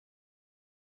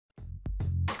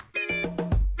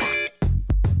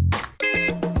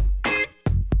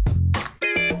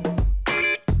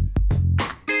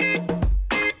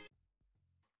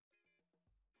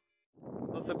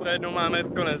Poprvé jednou máme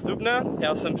konec dubna,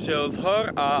 já jsem přijel z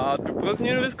hor a jdu pro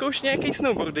změnu vyzkoušet nějaký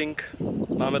snowboarding.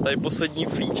 Máme tady poslední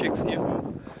flíček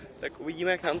sněhu, tak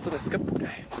uvidíme, jak nám to dneska půjde.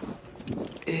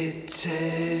 It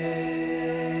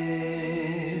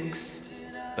takes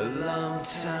a long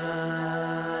time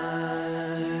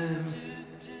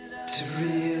to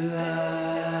realize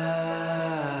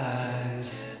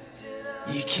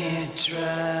you can't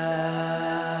drive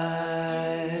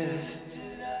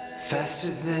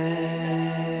faster than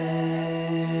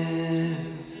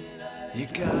you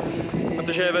got it.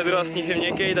 Protože je vedro a sníh je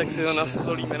měkký, tak si to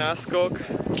nastolíme náskok.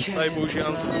 Tady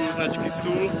používám sůl, značky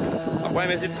sůl a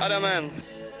budeme jezdit s Adamem.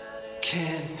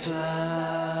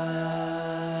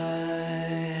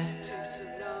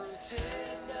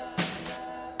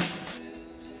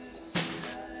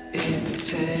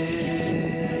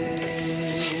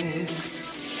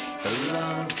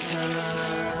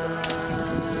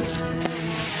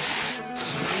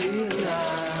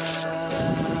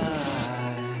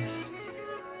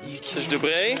 Jsi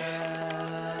dobrý?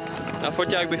 Na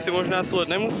foťák bych si možná solet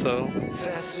nemusel.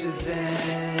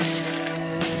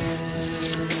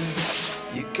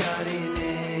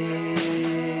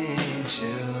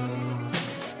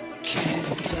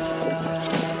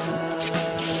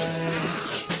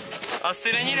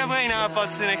 Asi není dobrý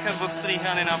nápad si nechat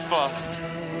ostříhany na plast.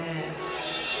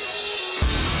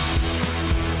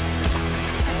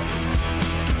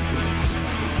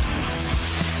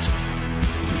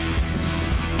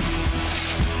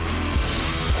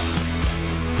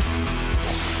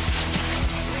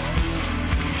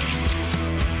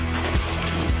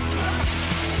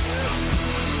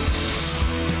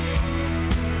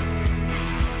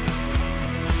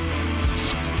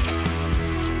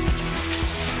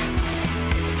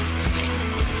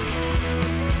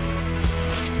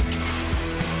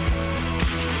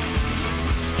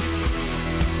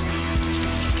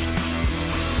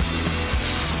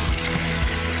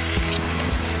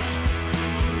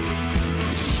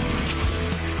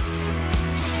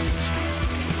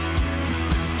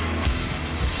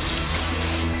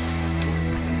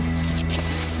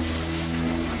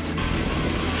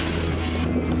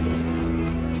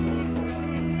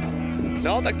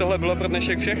 No, tak tohle bylo pro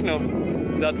dnešek všechno.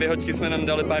 Za 2 hodiny jsme nám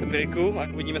dali pár triků a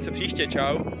uvidíme se příště.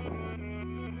 Čau.